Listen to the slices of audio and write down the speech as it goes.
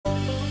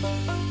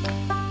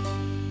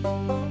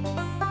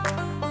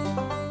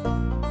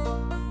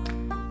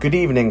Good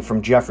evening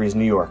from Jefferies,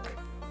 New York.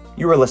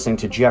 You are listening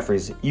to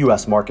Jefferies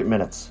U.S. Market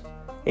Minutes,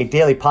 a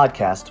daily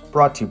podcast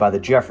brought to you by the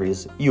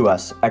Jefferies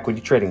U.S. Equity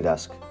Trading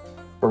Desk,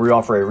 where we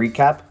offer a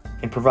recap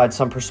and provide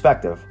some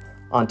perspective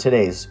on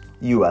today's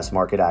U.S.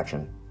 market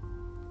action.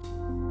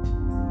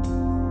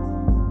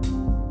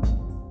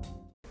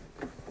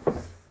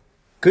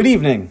 Good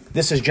evening,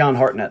 this is John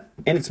Hartnett,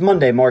 and it's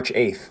Monday, March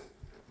 8th.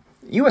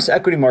 U.S.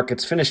 equity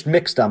markets finished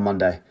mixed on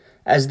Monday,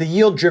 as the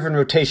yield-driven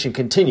rotation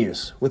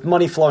continues, with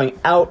money flowing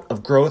out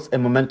of growth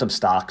and momentum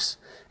stocks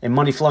and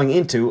money flowing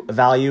into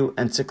value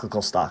and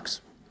cyclical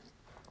stocks.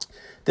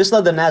 This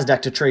led the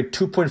Nasdaq to trade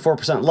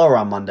 2.4% lower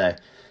on Monday,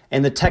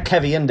 and the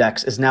tech-heavy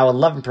index is now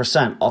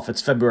 11% off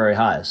its February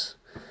highs.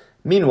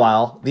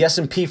 Meanwhile, the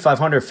S&P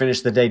 500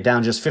 finished the day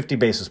down just 50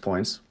 basis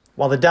points,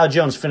 while the Dow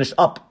Jones finished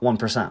up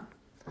 1%.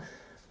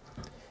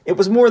 It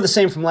was more of the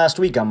same from last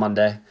week on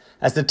Monday,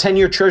 as the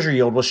 10-year Treasury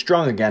yield was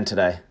strong again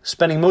today,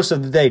 spending most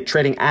of the day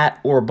trading at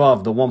or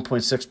above the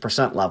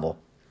 1.6% level.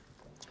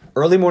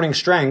 Early morning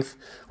strength,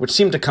 which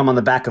seemed to come on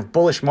the back of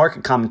bullish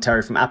market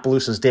commentary from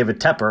Appaloosa's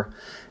David Tepper,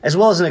 as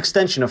well as an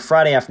extension of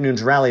Friday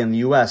afternoon's rally in the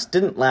U.S.,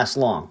 didn't last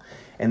long,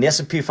 and the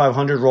S&P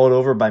 500 rolled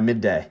over by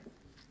midday.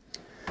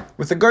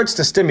 With regards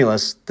to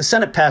stimulus, the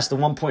Senate passed the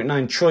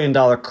 $1.9 trillion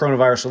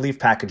coronavirus relief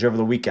package over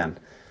the weekend,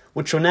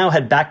 which will now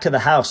head back to the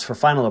House for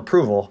final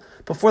approval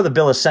before the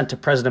bill is sent to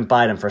President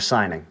Biden for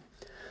signing.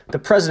 The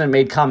president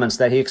made comments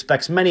that he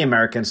expects many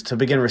Americans to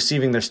begin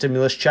receiving their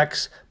stimulus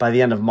checks by the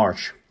end of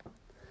March.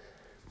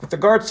 With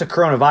regards to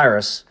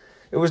coronavirus,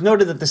 it was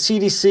noted that the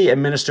CDC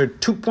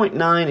administered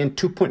 2.9 and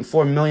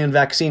 2.4 million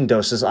vaccine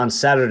doses on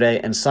Saturday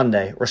and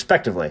Sunday,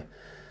 respectively,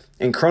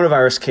 and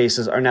coronavirus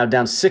cases are now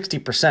down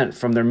 60%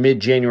 from their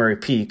mid-January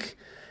peak,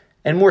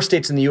 and more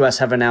states in the U.S.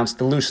 have announced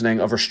the loosening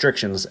of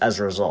restrictions as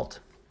a result.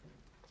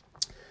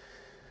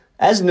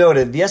 As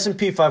noted, the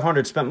S&P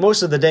 500 spent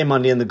most of the day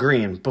Monday in the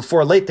green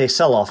before a late-day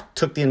sell-off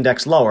took the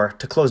index lower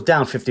to close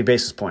down 50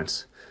 basis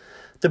points.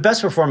 The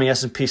best-performing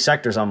S&P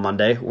sectors on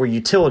Monday were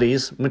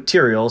utilities,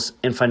 materials,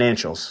 and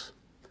financials.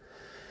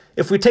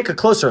 If we take a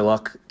closer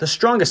look, the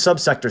strongest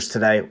subsectors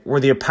today were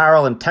the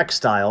apparel and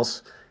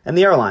textiles and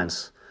the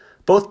airlines,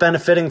 both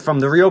benefiting from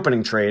the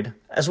reopening trade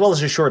as well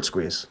as a short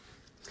squeeze.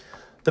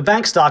 The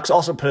bank stocks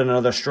also put in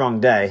another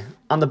strong day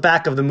on the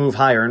back of the move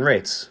higher in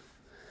rates.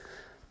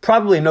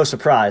 Probably no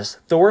surprise,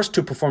 the worst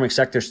two performing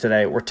sectors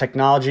today were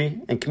technology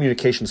and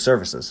communication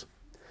services.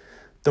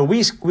 The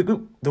weakest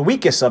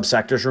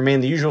subsectors remain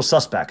the usual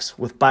suspects,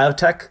 with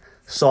biotech,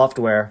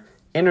 software,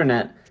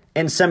 internet,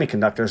 and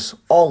semiconductors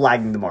all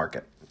lagging the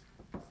market.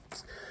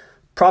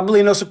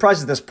 Probably no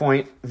surprise at this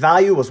point,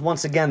 value was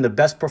once again the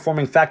best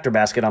performing factor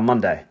basket on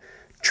Monday,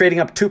 trading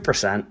up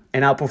 2%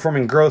 and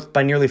outperforming growth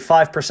by nearly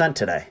 5%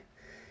 today.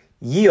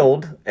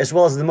 Yield, as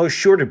well as the most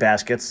shorted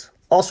baskets,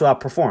 also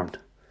outperformed.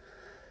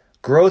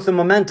 Growth and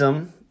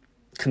momentum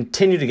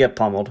continue to get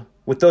pummeled,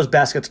 with those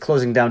baskets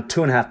closing down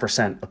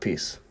 2.5%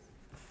 apiece.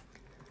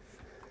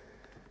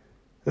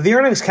 The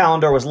earnings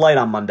calendar was light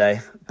on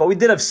Monday, but we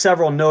did have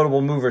several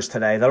notable movers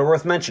today that are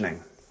worth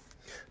mentioning.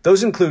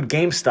 Those include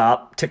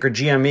GameStop, ticker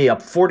GME,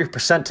 up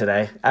 40%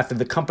 today after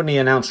the company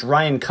announced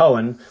Ryan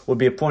Cohen would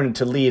be appointed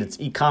to lead its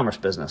e-commerce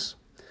business.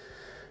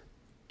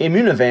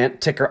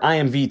 Immunovant, ticker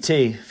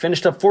IMVT,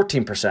 finished up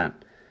 14%.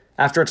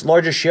 After its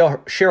largest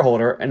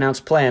shareholder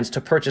announced plans to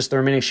purchase the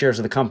remaining shares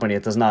of the company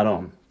it does not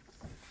own.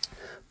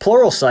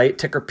 Pluralsight,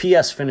 ticker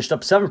PS, finished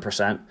up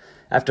 7%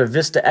 after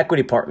Vista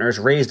Equity Partners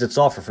raised its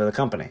offer for the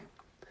company.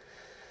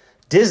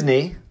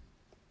 Disney,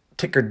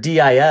 ticker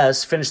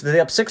DIS, finished the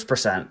day up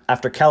 6%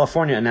 after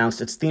California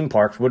announced its theme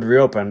parks would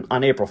reopen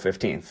on April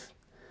 15th.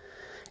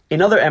 In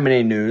other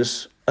M&A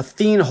news,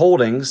 Athene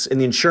Holdings in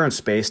the insurance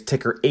space,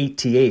 ticker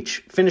ATH,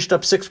 finished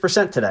up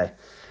 6% today,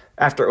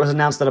 after it was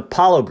announced that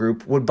Apollo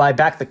Group would buy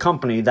back the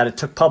company that it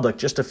took public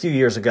just a few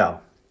years ago.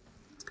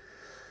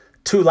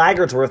 Two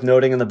laggards worth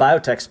noting in the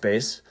biotech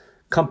space,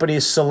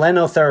 companies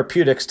Soleno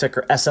Therapeutics,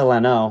 ticker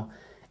SLNO,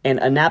 and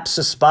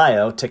Anapsys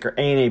Bio, ticker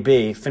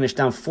ANAB, finished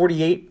down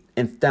 48%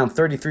 and down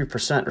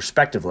 33%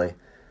 respectively,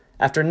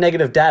 after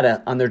negative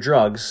data on their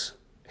drugs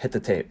hit the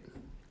tape.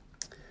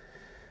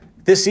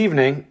 This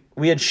evening,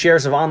 we had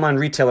shares of online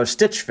retailer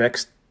Stitch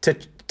Fix,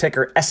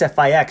 ticker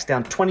SFIX,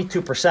 down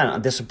 22%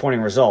 on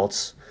disappointing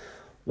results,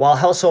 while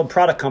household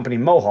product company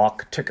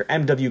Mohawk, ticker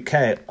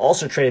MWK,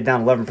 also traded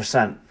down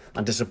 11%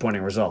 on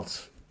disappointing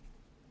results.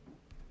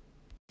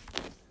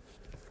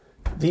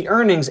 The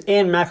earnings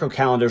and macro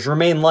calendars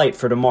remain light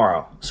for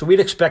tomorrow, so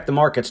we'd expect the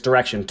market's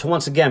direction to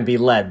once again be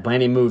led by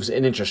any moves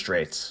in interest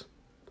rates.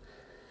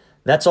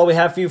 That's all we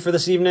have for you for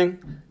this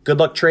evening. Good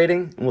luck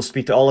trading, and we'll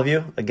speak to all of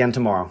you again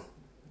tomorrow.